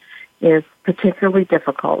placement, is particularly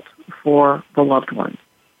difficult for the loved ones.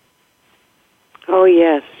 Oh,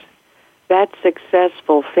 yes. That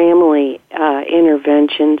successful family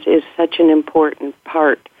interventions is such an important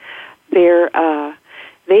part.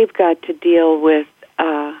 They've got to deal with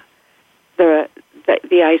the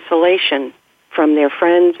isolation from their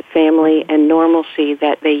friends, family, and normalcy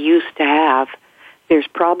that they used to have. There's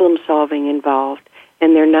problem solving involved,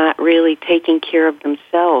 and they're not really taking care of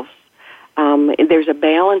themselves. There's a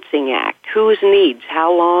balancing act. Whose needs,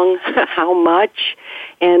 how long, how much,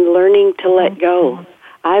 and learning to let go.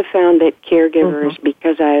 I've found that caregivers,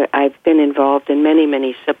 because I've been involved in many,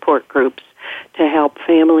 many support groups to help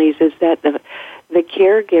families, is that the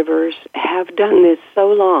caregivers have done this so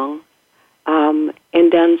long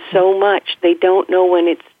and done so much, they don't know when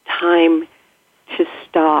it's time to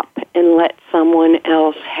stop and let someone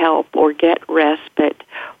else help or get respite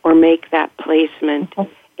or make that placement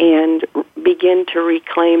and begin to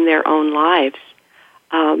reclaim their own lives.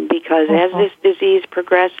 Because as this disease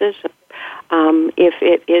progresses, if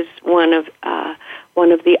it is one of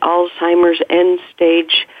the Alzheimer's end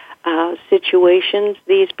stage situations,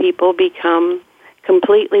 these people become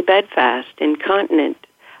completely bedfast, incontinent.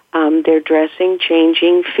 They're dressing,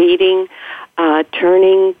 changing, feeding,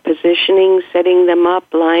 turning, positioning, setting them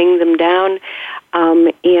up, lying them down,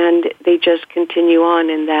 and they just continue on.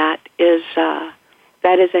 And that is a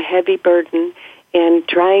heavy burden. And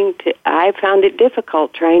I found it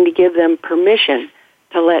difficult trying to give them permission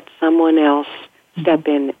to let someone else step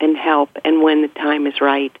in and help, and when the time is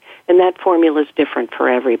right. And that formula is different for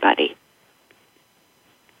everybody.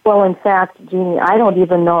 Well, in fact, Jeannie, I don't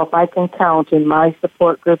even know if I can count in my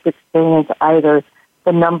support group experience either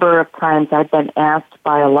the number of times I've been asked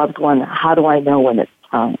by a loved one, how do I know when it's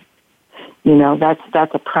time?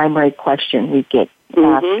 That's a primary question we get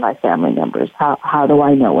asked by family members. How do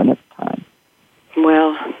I know when it's time?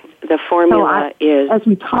 Well, the formula is as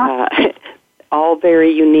we talk, all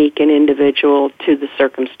very unique and individual to the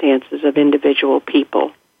circumstances of individual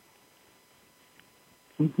people.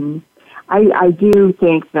 Mm-hmm. I do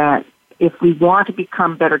think that if we want to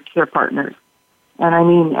become better care partners, and I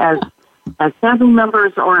mean as family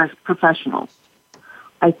members or as professionals,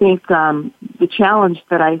 I think the challenge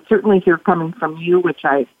that I certainly hear coming from you, which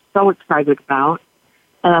I'm so excited about,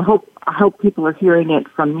 and I hope people are hearing it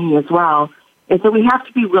from me as well, is that we have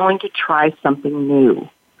to be willing to try something new.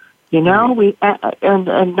 you know,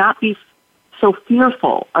 and not be so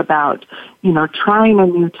fearful about, trying a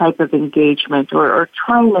new type of engagement or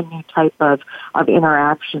trying a new type of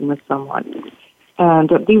interaction with someone.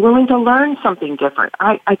 And be willing to learn something different.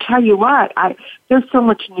 I tell you what, there's so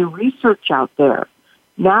much new research out there.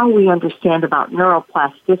 Now we understand about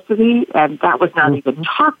neuroplasticity, and that was not even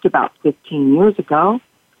talked about 15 years ago.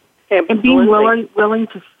 Absolutely. And being willing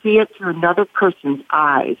to see it through another person's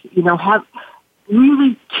eyes, have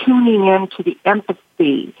really tuning into the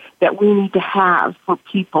empathy that we need to have for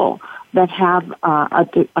people that have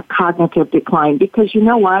a cognitive decline. Because you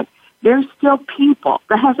know what? There's still people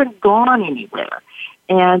that hasn't gone anywhere.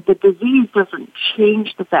 And the disease doesn't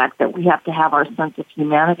change the fact that we have to have our sense of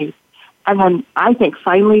humanity. And then I think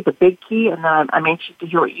finally the big key, and I'm anxious to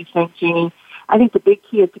hear what you think, Jeannie, I think the big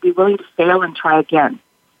key is to be willing to fail and try again,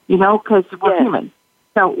 because we're human.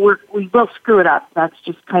 So we will screw it up. That's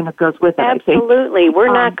just kind of goes with it, Absolutely. I think.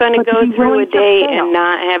 We're not going to go through a day and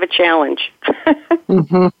not have a challenge.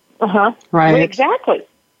 Right. Exactly.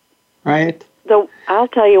 Right. I'll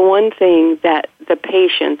tell you one thing that the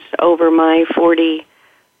patients over my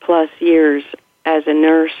 40-plus years as a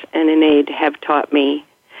nurse and an aide have taught me,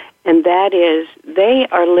 and that is they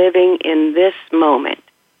are living in this moment.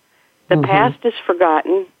 The past is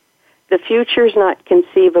forgotten. The future is not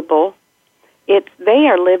conceivable. They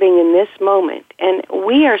are living in this moment, and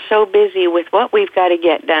we are so busy with what we've got to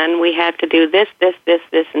get done. We have to do this,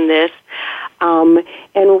 and this,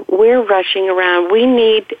 and we're rushing around. We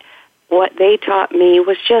need, what they taught me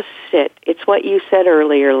was just sit. It's what you said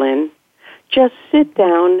earlier, Lynn. Just sit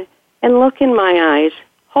down and look in my eyes,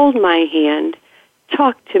 hold my hand,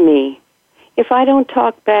 talk to me. If I don't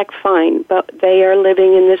talk back, fine, but they are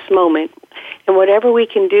living in this moment. And whatever we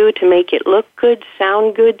can do to make it look good,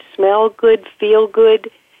 sound good, smell good, feel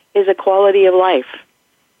good is a quality of life.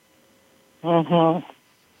 As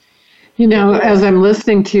I'm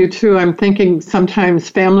listening to you, too, I'm thinking sometimes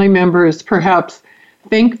family members perhaps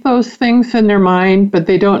think those things in their mind, but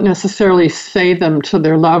they don't necessarily say them to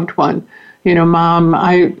their loved one. Mom,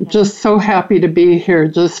 I'm just so happy to be here,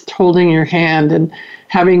 just holding your hand and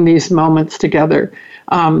having these moments together.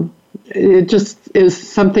 It just is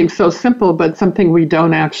something so simple, but something we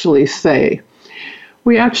don't actually say.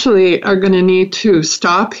 We actually are going to need to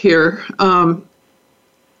stop here. I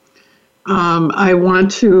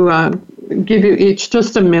want to give you each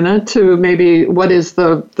just a minute to maybe what is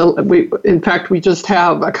in fact, we just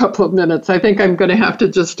have a couple of minutes. I think I'm going to have to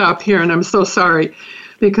just stop here, and I'm so sorry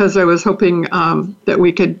because I was hoping that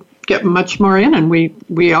we could get much more in, and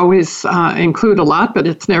we always include a lot, but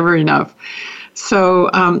it's never enough. So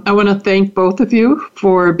I want to thank both of you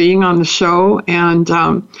for being on the show and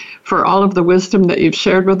for all of the wisdom that you've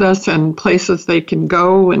shared with us and places they can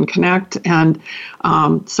go and connect. And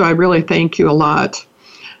so I really thank you a lot.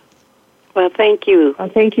 Well, thank you. Well,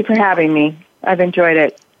 thank you for having me. I've enjoyed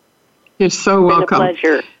it. You're so welcome. It's a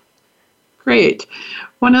pleasure. Great.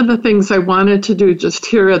 One of the things I wanted to do just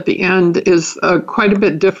here at the end is quite a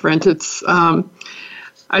bit different. It's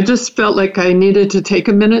I just felt like I needed to take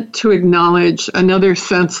a minute to acknowledge another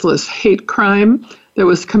senseless hate crime that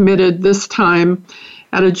was committed this time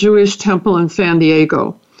at a Jewish temple in San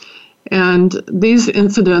Diego. And these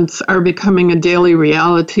incidents are becoming a daily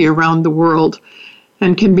reality around the world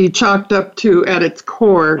and can be chalked up to, at its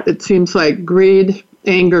core, it seems like greed,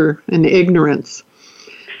 anger, and ignorance.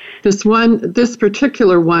 This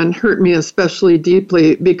particular one hurt me especially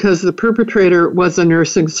deeply because the perpetrator was a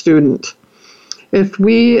nursing student. If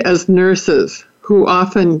we as nurses, who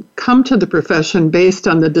often come to the profession based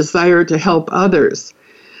on the desire to help others,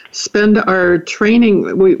 spend our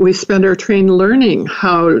training, we spend our training learning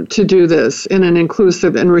how to do this in an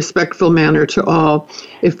inclusive and respectful manner to all.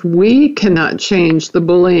 If we cannot change the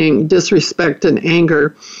bullying, disrespect, and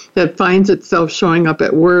anger that finds itself showing up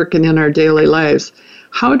at work and in our daily lives,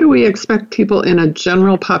 how do we expect people in a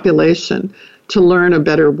general population to learn a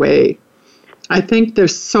better way? I think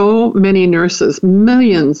there's so many nurses,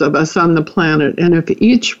 millions of us on the planet, and if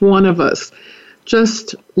each one of us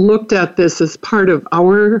just looked at this as part of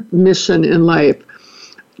our mission in life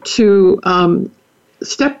to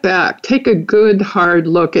step back, take a good, hard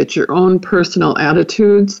look at your own personal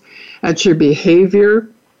attitudes, at your behavior,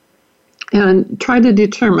 and try to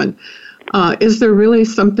determine, is there really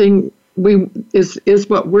something is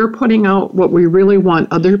what we're putting out what we really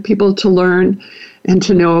want other people to learn and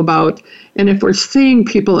to know about? And if we're seeing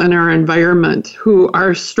people in our environment who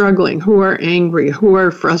are struggling, who are angry, who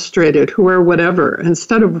are frustrated, who are whatever,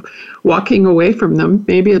 instead of walking away from them,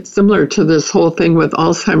 maybe it's similar to this whole thing with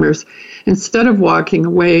Alzheimer's, instead of walking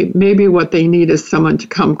away, maybe what they need is someone to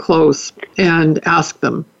come close and ask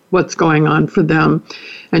them, what's going on for them,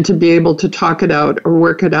 and to be able to talk it out or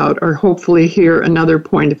work it out or hopefully hear another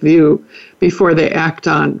point of view before they act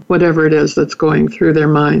on whatever it is that's going through their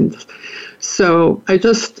minds. So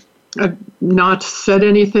I've not said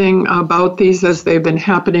anything about these as they've been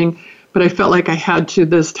happening, but I felt like I had to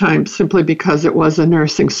this time simply because it was a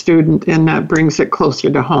nursing student, and that brings it closer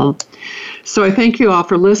to home. So I thank you all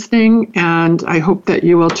for listening, and I hope that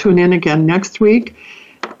you will tune in again next week.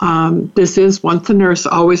 This is Once a Nurse,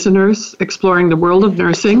 Always a Nurse, exploring the world of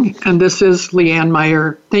nursing, and this is Leanne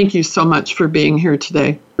Meyer. Thank you so much for being here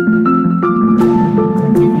today.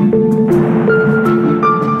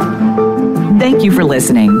 Thank you for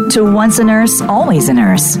listening to Once a Nurse, Always a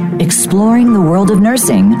Nurse, exploring the world of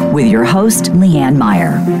nursing with your host, Leanne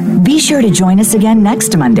Meyer. Be sure to join us again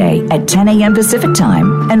next Monday at 10 a.m. Pacific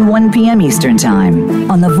Time and 1 p.m. Eastern Time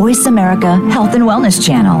on the Voice America Health and Wellness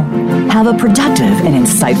Channel. Have a productive and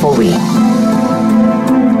insightful week.